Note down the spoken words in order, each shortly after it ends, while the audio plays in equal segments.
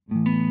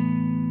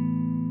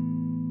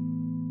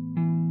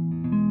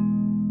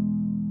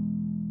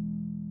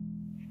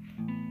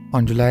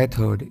On July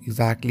 3rd,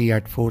 exactly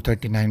at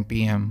 4:39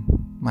 p.m.,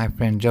 my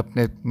friend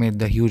Japnit made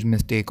the huge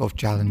mistake of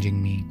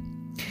challenging me.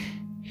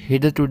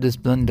 Hitherto this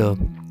blunder,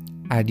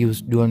 I'd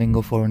used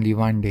Duolingo for only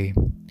one day.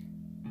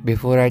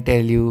 Before I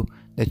tell you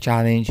the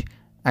challenge,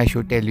 I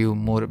should tell you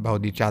more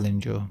about the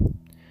challenger.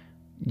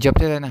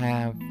 Japnit and I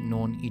have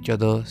known each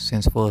other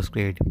since first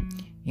grade,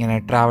 and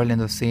I traveled in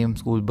the same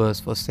school bus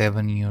for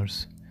 7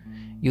 years.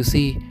 You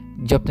see,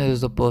 Japnit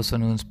is the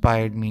person who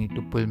inspired me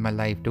to pull my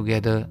life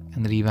together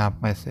and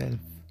revamp myself.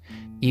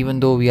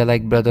 Even though we are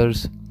like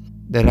brothers,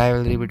 the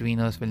rivalry between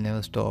us will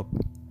never stop.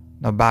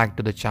 Now back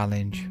to the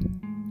challenge.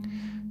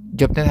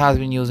 Japnit has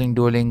been using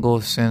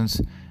Duolingo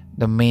since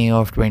the May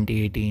of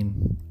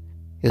 2018.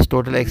 His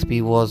total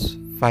XP was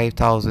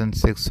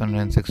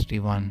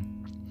 5661.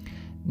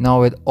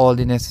 Now with all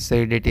the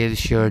necessary details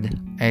shared,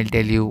 I'll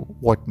tell you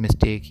what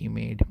mistake he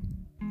made.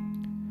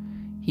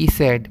 He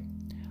said,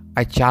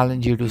 I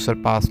challenge you to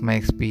surpass my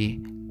XP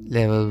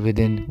level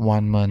within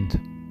 1 month.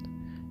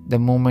 The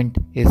moment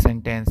his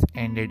sentence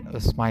ended, a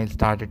smile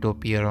started to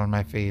appear on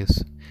my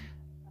face.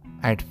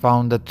 I had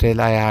found the thrill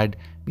I had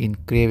been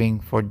craving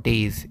for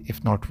days,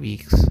 if not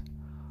weeks.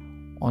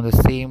 On the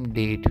same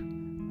date,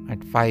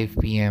 at 5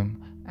 pm,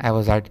 I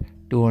was at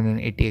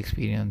 280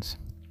 experience.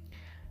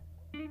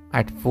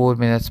 At 4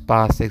 minutes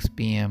past 6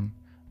 pm,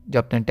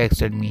 Japtan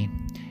texted me,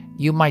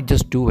 You might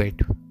just do it.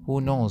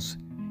 Who knows?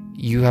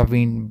 You have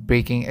been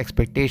breaking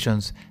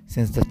expectations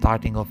since the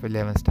starting of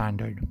 11th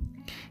standard.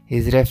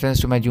 His reference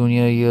to my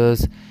junior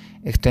year's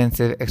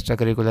extensive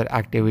extracurricular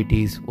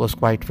activities was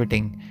quite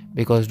fitting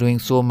because doing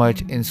so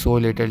much in so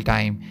little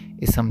time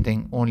is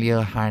something only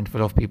a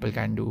handful of people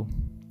can do.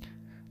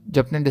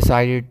 Japnan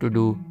decided to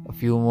do a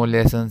few more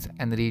lessons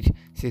and reach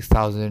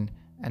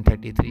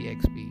 6033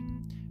 XP,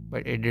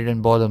 but it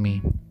didn't bother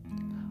me.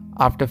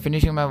 After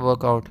finishing my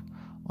workout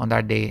on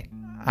that day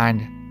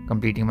and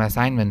completing my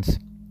assignments,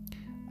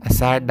 I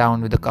sat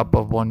down with a cup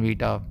of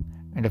Bonvita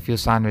and a few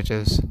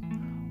sandwiches.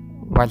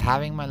 While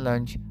having my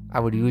lunch, I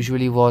would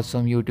usually watch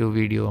some YouTube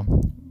video,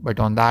 but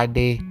on that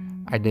day,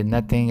 I did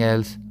nothing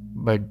else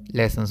but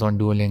lessons on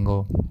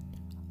Duolingo.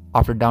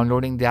 After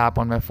downloading the app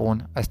on my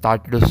phone, I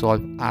started to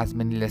solve as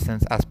many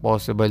lessons as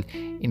possible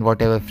in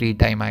whatever free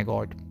time I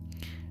got.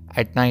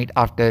 At night,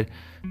 after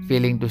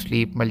failing to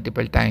sleep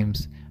multiple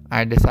times,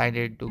 I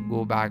decided to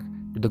go back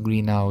to the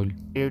Green Owl.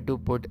 I decided to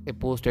put a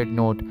post-it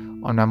note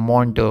on my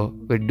monitor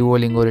with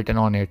Duolingo written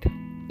on it.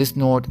 This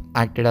note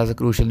acted as a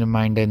crucial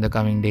reminder in the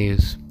coming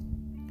days.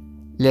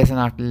 Lesson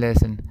after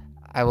lesson,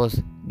 I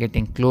was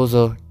getting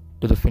closer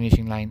to the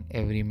finishing line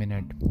every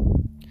minute.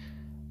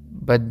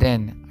 But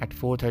then, at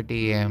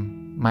 4:30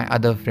 am, my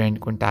other friend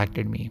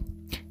contacted me.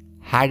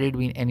 Had it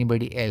been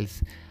anybody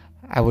else,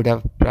 I would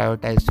have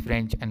prioritized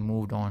French and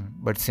moved on.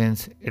 But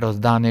since it was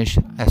Danish,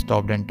 I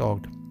stopped and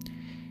talked.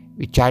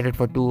 We chatted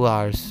for 2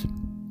 hours.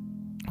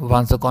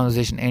 Once the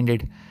conversation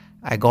ended,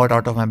 I got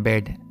out of my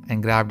bed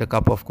and grabbed a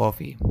cup of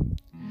coffee.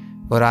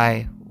 For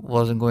I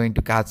wasn't going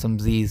to catch some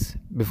Z's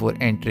before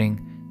entering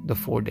the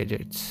 4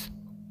 digits.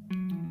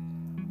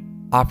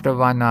 After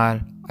 1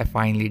 hour, I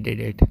finally did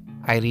it.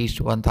 I reached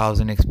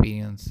 1000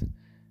 experience.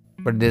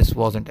 But this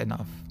wasn't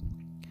enough.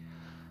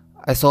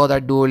 I saw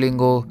that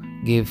Duolingo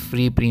gave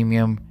free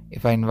premium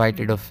if I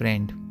invited a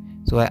friend.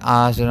 So I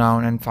asked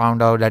around and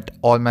found out that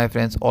all my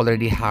friends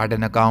already had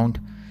an account.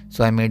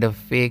 So I made a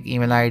fake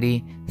email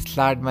ID,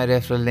 slapped my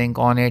referral link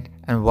on it,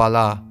 and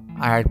voila,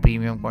 I had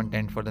premium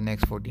content for the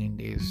next 14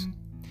 days.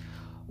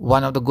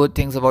 One of the good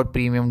things about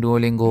premium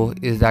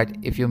Duolingo is that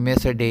if you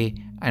miss a day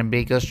and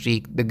break your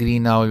streak, the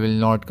Green Owl will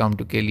not come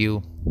to kill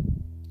you.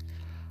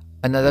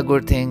 Another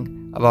good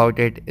thing about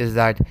it is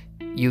that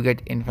you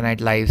get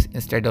infinite lives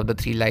instead of the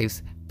 3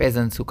 lives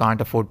peasants who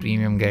can't afford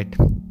premium get.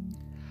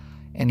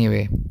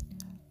 Anyway,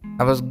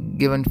 I was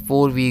given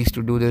 4 weeks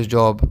to do this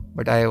job,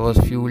 but I was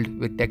fueled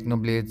with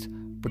Technoblade's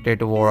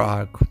Potato War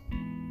arc.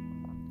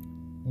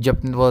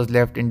 Japnit was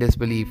left in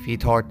disbelief. He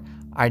thought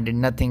I did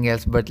nothing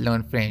else but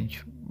learn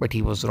French, but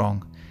he was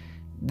wrong.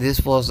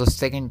 This was the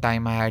second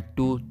time I had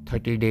two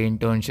 30-day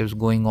internships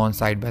going on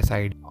side by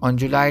side. On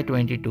July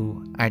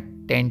 22 at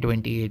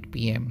 10:28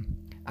 pm,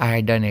 I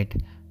had done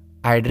it.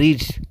 I had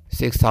reached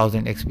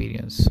 6000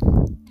 experience.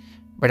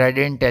 But I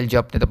didn't tell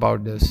Japnit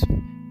about this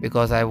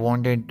because I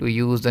wanted to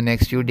use the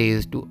next few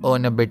days to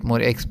earn a bit more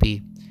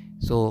XP.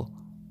 So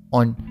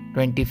on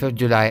 25th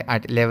July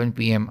at 11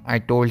 pm, I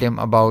told him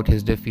about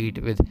his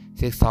defeat with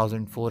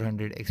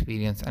 6400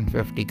 experience and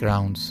 50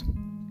 crowns.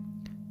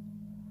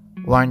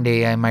 One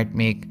day I might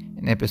make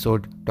an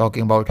episode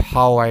talking about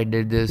how I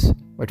did this,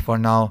 but for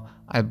now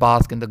I'll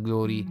bask in the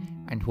glory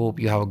and hope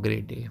you have a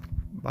great day.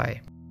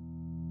 Bye.